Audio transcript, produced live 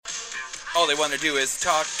All they want to do is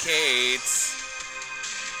talk Kates.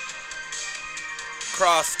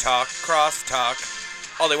 Crosstalk.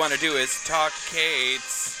 All they want to do is talk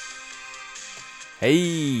Kates.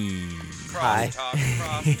 Hey. Hi.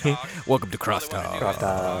 Crosstalk. Welcome to All they wanna Crosstalk.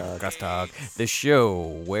 do is talk Crosstalk, Kates. the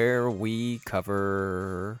show where we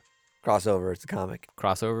cover Crossover, it's a comic.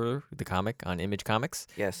 Crossover, the comic on Image Comics.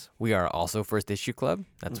 Yes. We are also First Issue Club.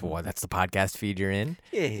 That's Mhm. why that's the podcast feed you're in.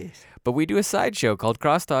 Yes. But we do a side show called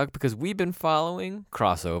Crosstalk because we've been following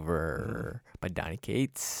Crossover by Donny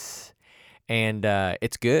Cates. And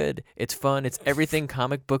it's good. It's fun. It's everything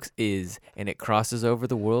comic books is. And it crosses over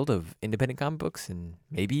the world of independent comic books and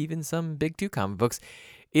maybe even some Big Two comic books.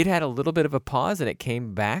 It had a little bit of a pause and it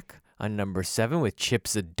came back on number 7 with Chip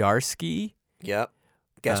Zdarsky. Yep.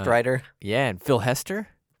 Guest writer. Yeah, and Phil Hester.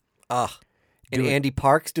 And doing- Andy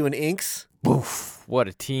Parks doing inks. Boof. What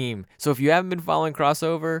a team. So if you haven't been following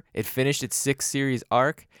Crossover, it finished its 6-series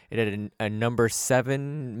arc. It had a number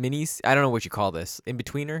 7 minis. I don't know what you call this.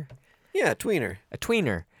 In-betweener? Yeah, tweener. A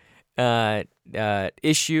tweener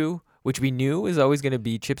issue, which we knew was always going to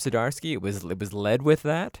be Chip Zdarsky. It was led with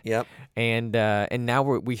that. Yep. And now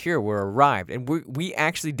we're arrived. And we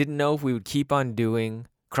actually didn't know if we would keep on doing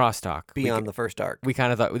Crosstalk. Beyond the first arc. We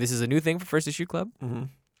kind of thought this is a new thing for First Issue Club. Mm-hmm.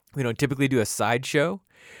 We don't typically do a sideshow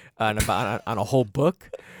on a whole book,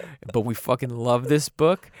 but we fucking love this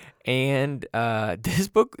book. And this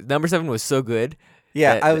book, number 7, was so good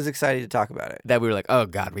Yeah, That- I was excited to talk about it. that we were like, oh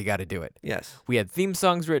God, we got to do it. Yes. We had theme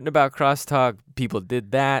songs written about Crosstalk. People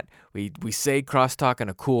did that. We say Crosstalk in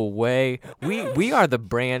a cool way. We are the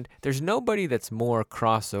brand. There's nobody that's more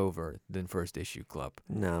crossover than First Issue Club.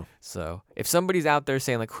 No. So if somebody's out there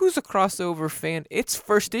saying like, who's a crossover fan? It's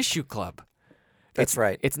First Issue Club. That's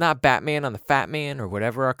right. It's not Batman on the Fat Man or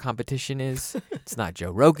whatever our competition is. It's not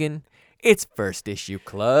Joe Rogan. It's First Issue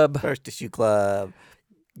Club. First Issue Club.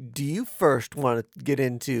 Do you first want to get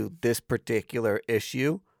into this particular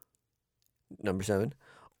issue, number 7,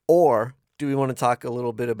 or do we want to talk a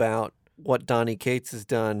little bit about what Donny Cates has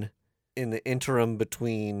done in the interim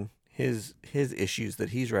between his issues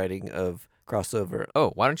that he's writing of Crossover?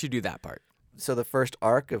 Oh, why don't you do that part? So the first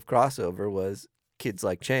arc of Crossover was Kids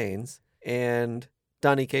Like Chains, and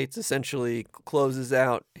Donny Cates essentially closes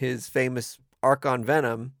out his famous arc on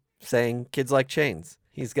Venom saying Kids Like Chains.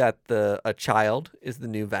 He's got a child is the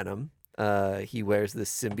new Venom. He wears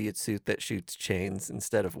this symbiote suit that shoots chains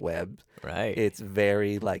instead of webs. Right. It's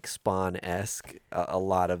very like Spawn-esque. A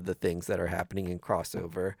lot of the things that are happening in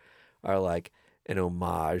Crossover are like an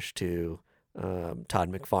homage to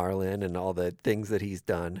Todd McFarlane and all the things that he's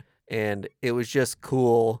done. And it was just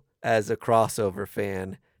cool as a Crossover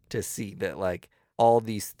fan to see that like all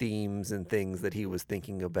these themes and things that he was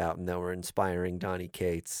thinking about and that were inspiring Donny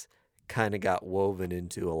Cates kind of got woven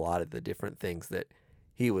into a lot of the different things that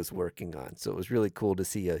he was working on. So it was really cool to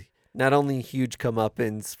see not only huge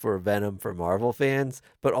comeuppance for Venom for Marvel fans,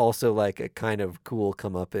 but also like a kind of cool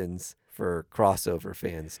comeuppance for Crossover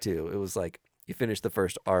fans too. It was like you finish the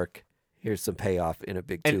first arc, here's some payoff in a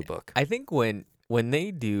Big Two book. I think when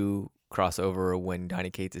they do Crossover, or when Donny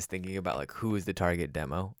Cates is thinking about like who is the target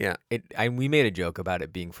demo. Yeah. We made a joke about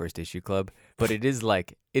it being First Issue Club, but it is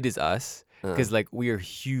us. Because like we are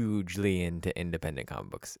hugely into independent comic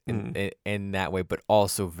books in that way, but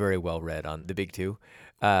also very well read on the Big Two.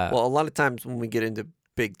 Well, a lot of times when we get into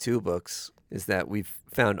Big Two books is that we've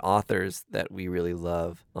found authors that we really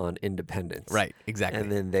love on independence. Right, exactly.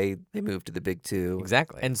 And then they move to the Big Two.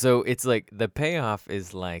 Exactly. And so it's like the payoff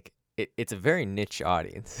is like it's a very niche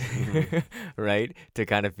audience, right? To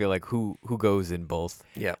kind of feel like who goes in both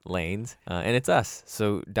Yep. lanes, and it's us.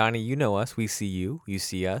 So Donnie, you know us, we see you, you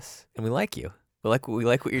see us, and we like you. We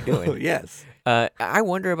like what you're doing. Yes. I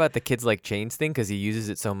wonder about the Kids Like Chains thing because he uses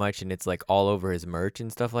it so much and it's like all over his merch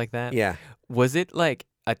and stuff like that. Yeah, Was it like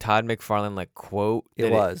a Todd McFarlane like quote? it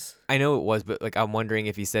that was. I know it was, but like I'm wondering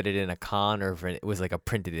if he said it in a con or if it was like a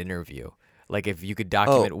printed interview. Like if you could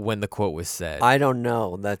document when the quote was said. I don't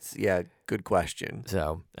know. That's good question.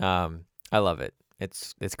 So I love it.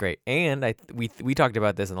 It's great. And we talked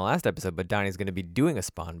about this in the last episode, but Donnie's going to be doing a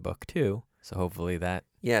Spawn book too. So hopefully that.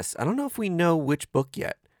 Yes, I don't know if we know which book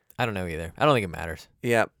yet. I don't know either. I don't think it matters.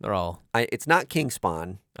 Yeah, They're all it's not King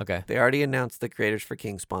Spawn. okay. They already announced the creators for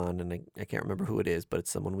King Spawn, and I can't remember who it is, but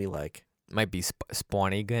it's someone we like. Might be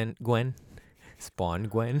Spawny Gwen. Spawn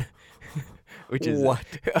Gwen. Which is What?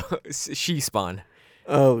 she Spawn.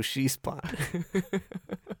 Oh, she Spawn.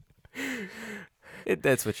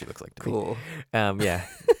 That's what she looks like to me. Cool. Yeah.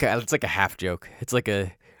 It's like a half joke. It's like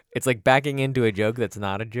a It's like backing into a joke that's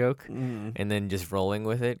not a joke, Mm. and then just rolling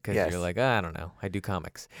with it because Yes. you're like, I don't know, I do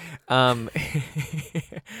comics.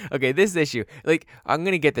 Okay, this issue, like, I'm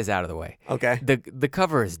gonna get this out of the way. Okay. The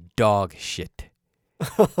cover is dog shit.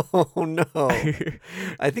 Oh no!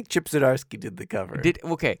 I think Chip Zdarsky did the cover.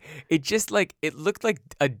 Okay, it just like it looked like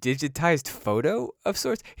a digitized photo of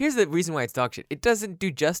sorts. Here's the reason why it's dog shit. It doesn't do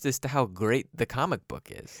justice to how great the comic book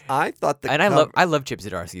is. I thought the And cover, I love Chip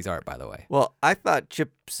Zdarsky's art, by the way. Well, I thought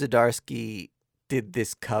Chip Zdarsky did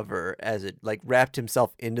this cover as a like wrapped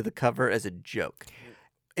himself into the cover as a joke.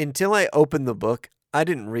 Until I opened the book, I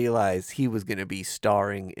didn't realize he was going to be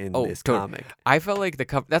starring in this comic. I felt like the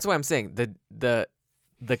cover. That's why I'm saying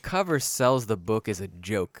the cover sells the book as a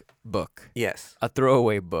joke book, Yes. a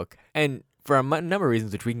throwaway book, and for a number of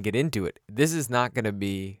reasons, which we can get into it. This is not going to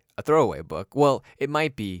be a throwaway book. Well, it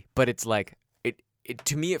might be, but it's like it.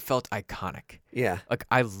 To me, it felt iconic. Yeah. Like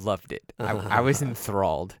I loved it. I was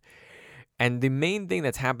enthralled. And the main thing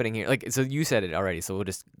that's happening here, like, so you said it already, so we'll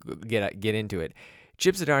just get into it.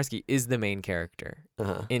 Chip Zdarsky is the main character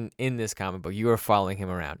in this comic book. You are following him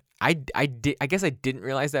around. I guess I didn't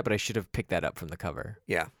realize that, but I should have picked that up from the cover.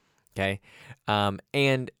 Yeah. Okay,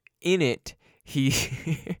 and in it, he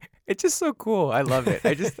it's just so cool. I love it.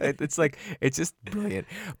 It's just brilliant.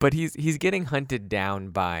 But he's getting hunted down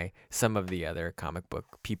by some of the other comic book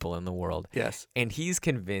people in the world. Yes. And he's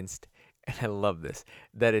convinced, and I love this,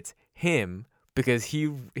 that it's him because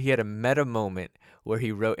he had a meta moment where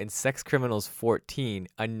he wrote in Sex Criminals 14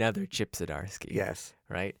 another Chip Zdarsky. Yes.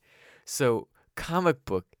 Right? So comic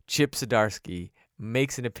book Chip Zdarsky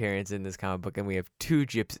makes an appearance in this comic book, and we have two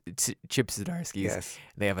Chip Zdarskys. Yes.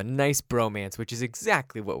 They have a nice bromance, which is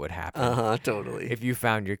exactly what would happen Totally. if you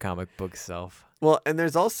found your comic book self. Well, and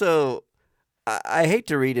there's also, I hate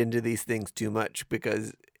to read into these things too much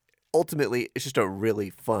because ultimately it's just a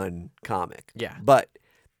really fun comic. Yeah. But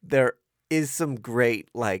there is some great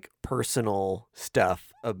like personal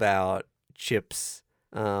stuff about Chip's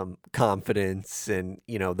confidence and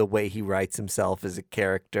the way he writes himself as a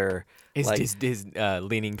character. His Like-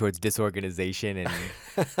 leaning towards disorganization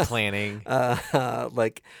and planning.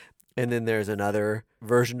 And then there's another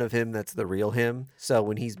version of him that's the real him. So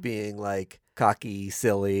when he's being like cocky,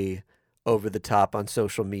 silly, over the top on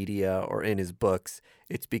social media or in his books,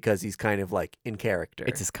 it's because he's kind of like in character.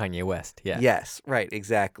 It's his Kanye West. Yeah. Yes, right,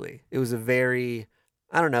 exactly. It was a very,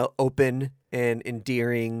 I don't know, open and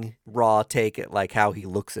endearing, raw take at like how he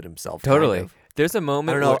looks at himself. kind Totally. of. There's a I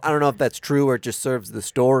moment. don't know. where- I don't know if that's true or it just serves the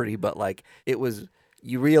story, but like it was.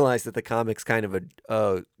 You realize that the comic's kind of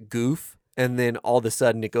a goof, and then all of a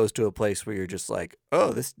sudden it goes to a place where you're just like,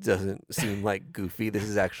 oh, this doesn't seem like goofy. This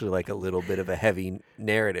is actually like a little bit of a heavy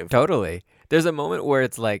narrative. Totally. There's a moment where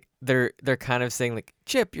it's like they're kind of saying like,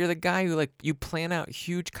 Chip, you're the guy who like you plan out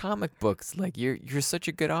huge comic books. Like you're such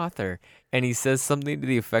a good author. And he says something to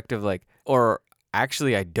the effect of like, or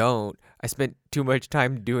actually I don't. I spent too much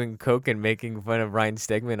time doing coke and making fun of Ryan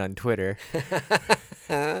Stegman on Twitter.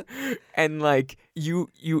 And like you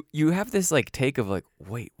have this like take of like,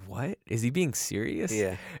 wait, what? Is he being serious?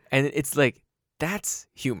 Yeah. And it's like that's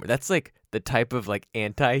humor. That's like the type of like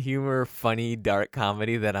anti-humor, funny, dark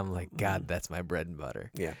comedy that I'm like, God, that's my bread and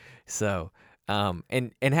butter. Yeah. So,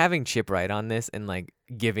 and having Chip Wright on this and like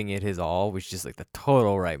giving it his all was just like the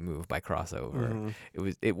total right move by Crossover.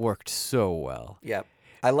 Mhm. It worked so well. Yep.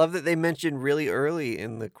 I love that they mentioned really early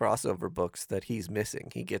in the crossover books that he's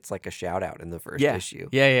missing. He gets like a shout out in the first issue.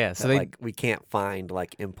 Yeah. So So they like we can't find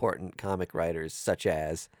like important comic writers such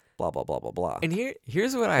as blah blah blah blah blah. and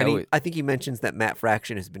here's what I And always, I think he mentions that Matt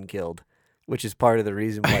Fraction has been killed, which is part of the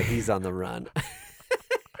reason why he's on the run.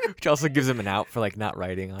 which also gives him an out for like not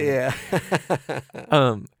writing on it.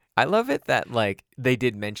 Yeah. I love it that like they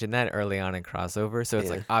did mention that early on in crossover. So it's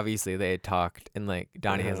Yeah. like obviously they had talked and like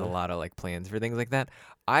Donnie has a lot of like plans for things like that.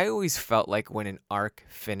 I always felt like when an arc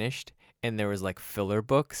finished and there was like filler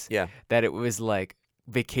books, Yeah. that it was like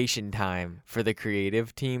vacation time for the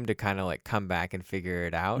creative team to kind of like come back and figure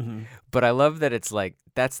it out. Mhm. But I love that it's like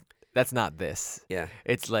that's not this. Yeah.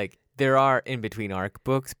 It's like there are in between arc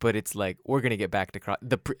books, but it's like we're gonna get back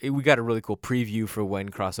to we got a really cool preview for when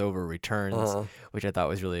crossover returns, Uh-huh. which I thought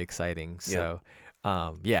was really exciting. So,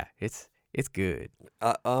 yeah, it's good.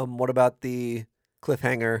 What about the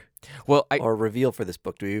cliffhanger Well, or reveal for this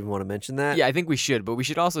book? Do we even want to mention that? yeah, I think we should, but we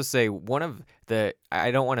should also say one of the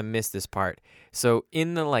I don't want to miss this part. So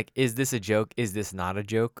in the like, is this a joke? Is this not a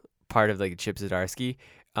joke? Part of like Chip Zdarsky.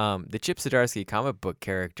 The Chip Zdarsky comic book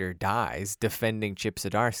character dies defending Chip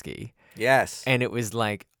Zdarsky. Yes. And it was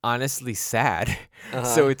like honestly sad. Uh-huh.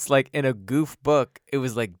 So it's like in a goof book, it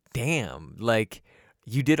was like, damn, like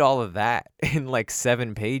you did all of that in like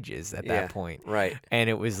 7 pages at Yeah, that point. right. And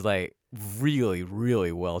it was like really,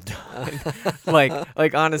 really well done.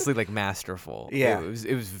 like honestly, like masterful. Yeah. It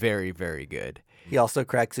was very, very good. He also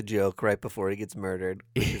cracks a joke right before he gets murdered,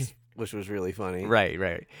 which was really funny.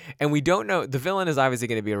 Right. And we don't know. The villain is obviously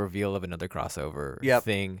going to be a reveal of another crossover Yep.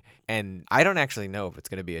 thing. And I don't actually know if it's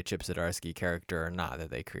going to be a Chip Zdarsky character or not that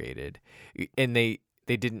they created. And they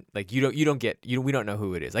didn't, like, we don't know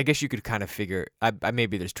who it is. I guess you could kind of figure,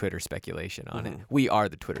 maybe there's Twitter speculation on it. We are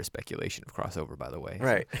the Twitter speculation of crossover, by the way.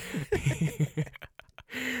 Right.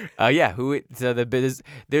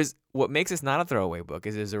 There's what makes this not a throwaway book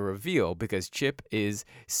is there's a reveal because Chip is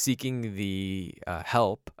seeking the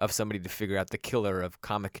help of somebody to figure out the killer of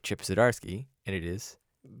comic Chip Zdarsky, and it is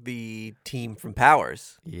The team from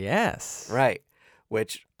Powers. yes, Right.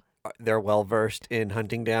 Which they're well versed in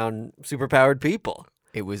hunting down superpowered people.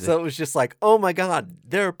 It was So it was just like, oh my God,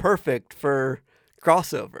 they're perfect for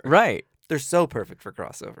crossover. right. They're so perfect for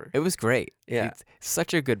crossover. It was great. Yeah. It's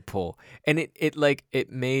such a good pull, and it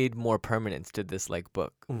made more permanence to this like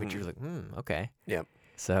book, which you're like, okay. Yep.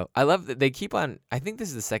 So I love that they keep on. I think this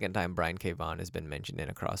is the second time Brian K. Vaughan has been mentioned in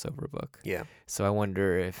a crossover book. Yeah. So I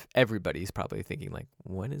wonder if everybody's probably thinking like,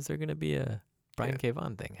 when is there going to be a Brian Yeah. K.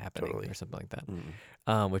 Vaughan thing happening Totally. or something like that?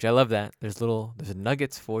 Mm. Which I love that. There's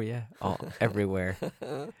nuggets for you all everywhere.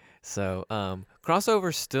 So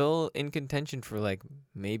crossover's still in contention for like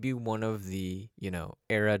maybe one of the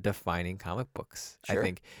era defining comic books. Sure. I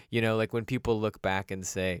think like when people look back and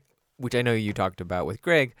say, which I know you talked about with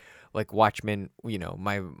Greg, like Watchmen,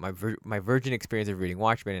 my virgin experience of reading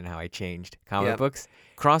Watchmen and how I changed comic Yep. books.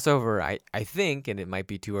 Crossover, I think, and it might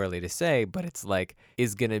be too early to say, but it's like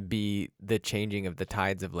is gonna be the changing of the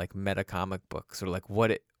tides of like meta comic books or like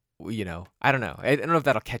what it, I don't know. I don't know if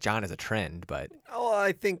that'll catch on as a trend, but Oh,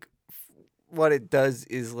 I think what it does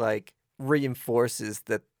is like reinforces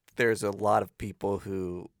that there's a lot of people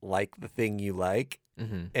who like the thing you like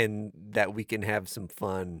and that we can have some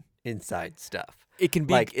fun inside stuff. it can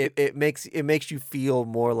be Like it makes you feel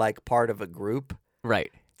more like part of a group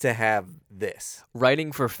right. to have this.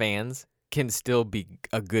 Writing for fans can still be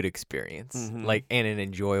a good experience, Mhm. like and an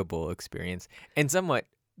enjoyable experience, and somewhat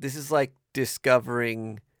This is like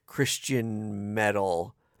discovering Christian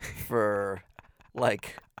metal for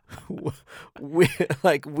like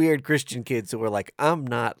like weird Christian kids who are like, I'm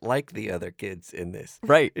not like the other kids in this.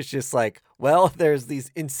 right. It's just like, well, there's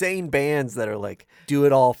these insane bands that are like, do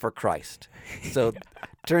it all for Christ. So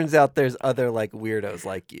turns out there's other like weirdos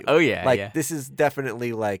like you. Oh yeah, Like yeah. this is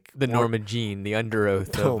definitely like The more- Norma Jean, the under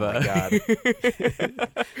oath Oh of. my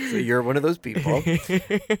God. So you're one of those people.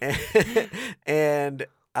 And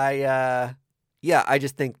I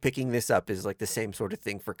just think picking this up is like the same sort of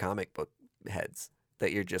thing for comic book heads.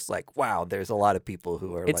 That you're just like, wow, there's a lot of people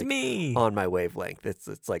who are It's like me. on my wavelength.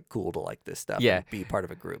 It's like cool to like this stuff. Yeah. And be part of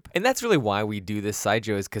a group. And that's really why we do this side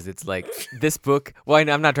show is because it's like this book. Well,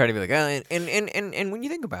 I'm not trying to be like, and when you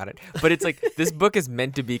think about it, but it's like this book is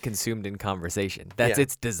meant to be consumed in conversation. That's Yeah.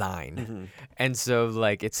 its design, Mm-hmm. and so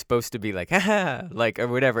like it's supposed to be like, haha, like or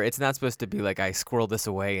whatever. It's not supposed to be like I squirrel this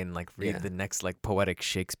away and like read Yeah. the next like poetic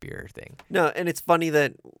Shakespeare thing. No, and it's funny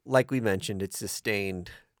that, like we mentioned, it's sustained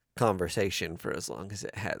conversation for as long as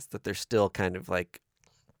it has. That there's still kind of like,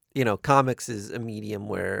 comics is a medium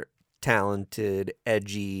where talented,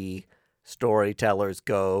 edgy storytellers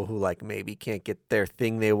go who like maybe can't get their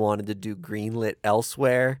thing they wanted to do greenlit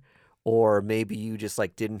elsewhere, or maybe you just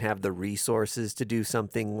like didn't have the resources to do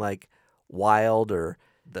something like wild, or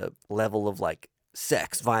the level of like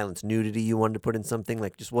sex, violence, nudity you wanted to put in something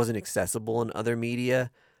like just wasn't accessible in other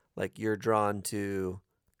media. Like you're drawn to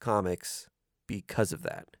comics because of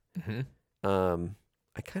that. Mm-hmm.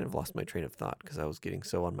 I kind of lost my train of thought because I was getting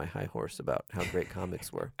so on my high horse about how great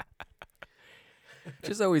comics were.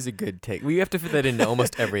 Which is always a good take. We have to fit that into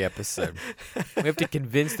almost every episode. We have to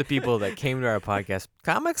convince the people that came to our podcast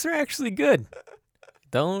comics are actually good.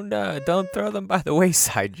 Don't throw them by the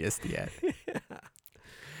wayside just yet.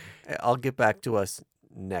 I'll get back to us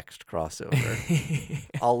next crossover.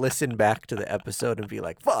 I'll listen back to the episode and be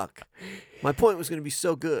like, fuck, my point was going to be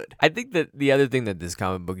so good. I think that the other thing that this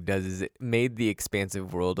comic book does is it made the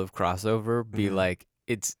expansive world of crossover be like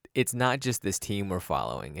it's not just this team we're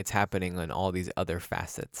following. It's happening on all these other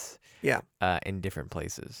facets. Yeah. In different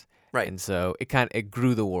places. Right. And so it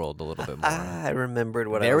grew the world a little bit more. I remembered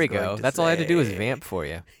what I There was we going go. to That's all I had to do is say. vamp for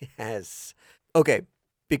you. Yes. Okay.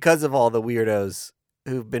 Because of all the weirdos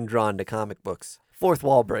who've been drawn to comic books, fourth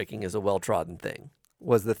wall breaking is a well-trodden thing,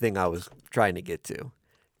 was the thing I was trying to get to.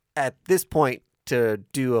 At this point, to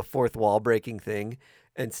do a fourth wall breaking thing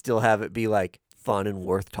and still have it be like fun and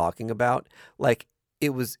worth talking about, like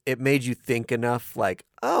it made you think enough, like,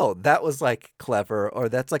 oh, that was like clever, or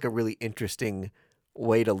that's like a really interesting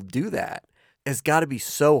way to do that. It's got to be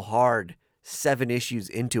so hard 7 issues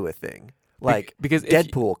into a thing. Like, because if you-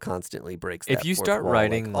 Deadpool constantly breaks that if you fourth start wall,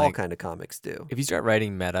 writing, all like- kind of comics do. If you start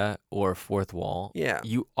writing meta or fourth wall, Yeah.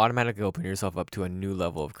 you automatically open yourself up to a new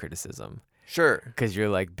level of criticism Sure. because you're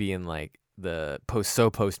like being like the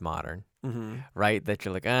postmodern, Mm-hmm. right? That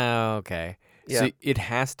you're like, oh, okay. So Yeah. it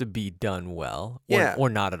has to be done well, Yeah. or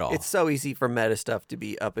not at all. It's so easy for meta stuff to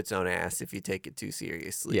be up its own ass if you take it too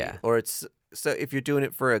seriously. Yeah. Or it's so if you're doing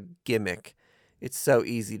it for a gimmick, it's so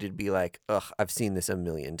easy to be like, ugh, I've seen this a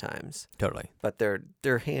million times. Totally. But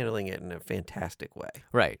they're handling it in a fantastic way.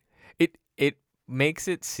 Right. It makes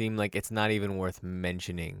it seem like it's not even worth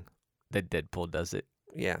mentioning that Deadpool does it.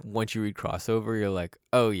 Yeah. Once you read crossover, you're like,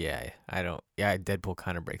 oh yeah, Deadpool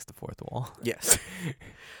kind of breaks the fourth wall. Yes.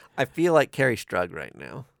 I feel like Carrie Strug right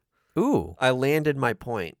now. Ooh, I landed my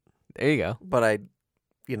point, there you go. but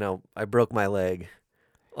I broke my leg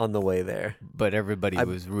on the way there. But everybody I-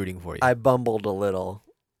 was rooting for you. I bumbled a little.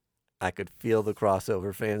 I could feel the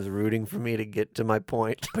crossover fans rooting for me to get to my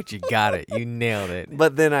point. But you got it. You nailed it.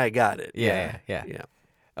 But then I got it. Yeah. Yeah.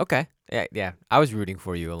 Okay. Yeah. I was rooting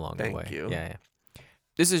for you along the Thank way. you. Yeah.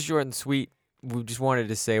 This is short and sweet. We just wanted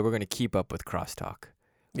to say we're going to keep up with Crosstalk.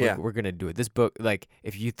 Yeah. We're going to do it. This book, like,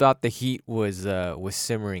 if you thought the heat was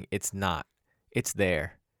simmering, it's not. It's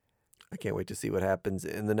there. I can't wait to see what happens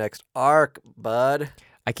in the next arc, bud.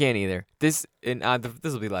 I can't either. This will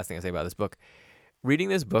be the last thing I say about this book. Reading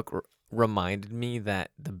this book reminded me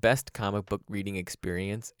that the best comic book reading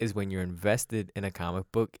experience is when you're invested in a comic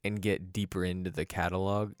book and get deeper into the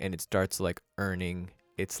catalog and it starts like earning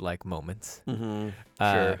its like moments. Mm-hmm.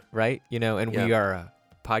 Sure. Right? You know, and we Yeah. are a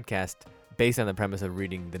podcast based on the premise of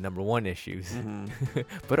reading the number 1 issues. Mm-hmm.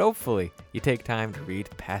 But hopefully you take time to read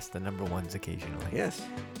past the number 1s occasionally. Yes.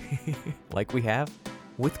 Like we have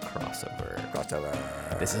with Crossover.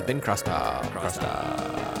 Crossover. This has been Crosstalk.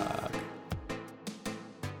 Crosstalk.